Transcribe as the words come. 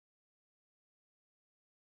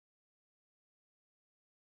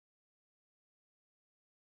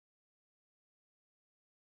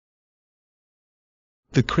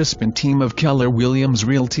The Crispin team of Keller Williams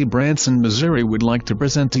Realty Branson, Missouri would like to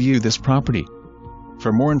present to you this property.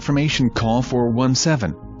 For more information, call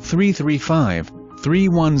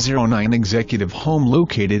 417-335-3109. Executive home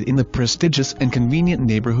located in the prestigious and convenient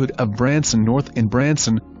neighborhood of Branson North in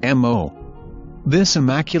Branson, MO. This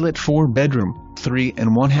immaculate 4-bedroom,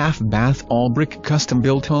 3.5 bath all-brick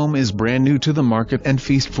custom-built home is brand new to the market and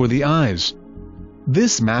feast for the eyes.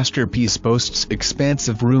 This masterpiece boasts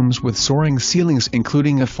expansive rooms with soaring ceilings,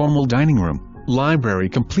 including a formal dining room, library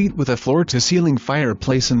complete with a floor-to-ceiling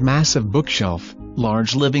fireplace and massive bookshelf,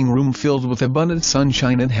 large living room filled with abundant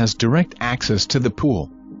sunshine, and has direct access to the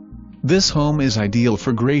pool. This home is ideal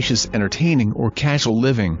for gracious entertaining or casual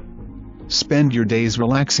living. Spend your days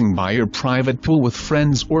relaxing by your private pool with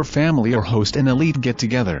friends or family, or host an elite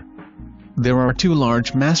get-together. There are 2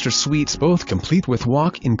 large master suites, both complete with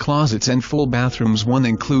walk-in closets and full bathrooms. One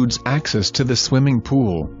includes access to the swimming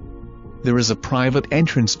pool. There is a private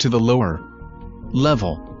entrance to the lower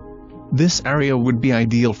level. This area would be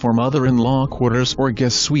ideal for mother-in-law quarters or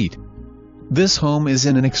guest suite. This home is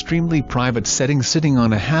in an extremely private setting, sitting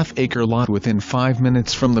on a half-acre lot within 5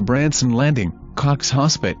 minutes from the Branson Landing, Cox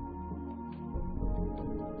Hospital,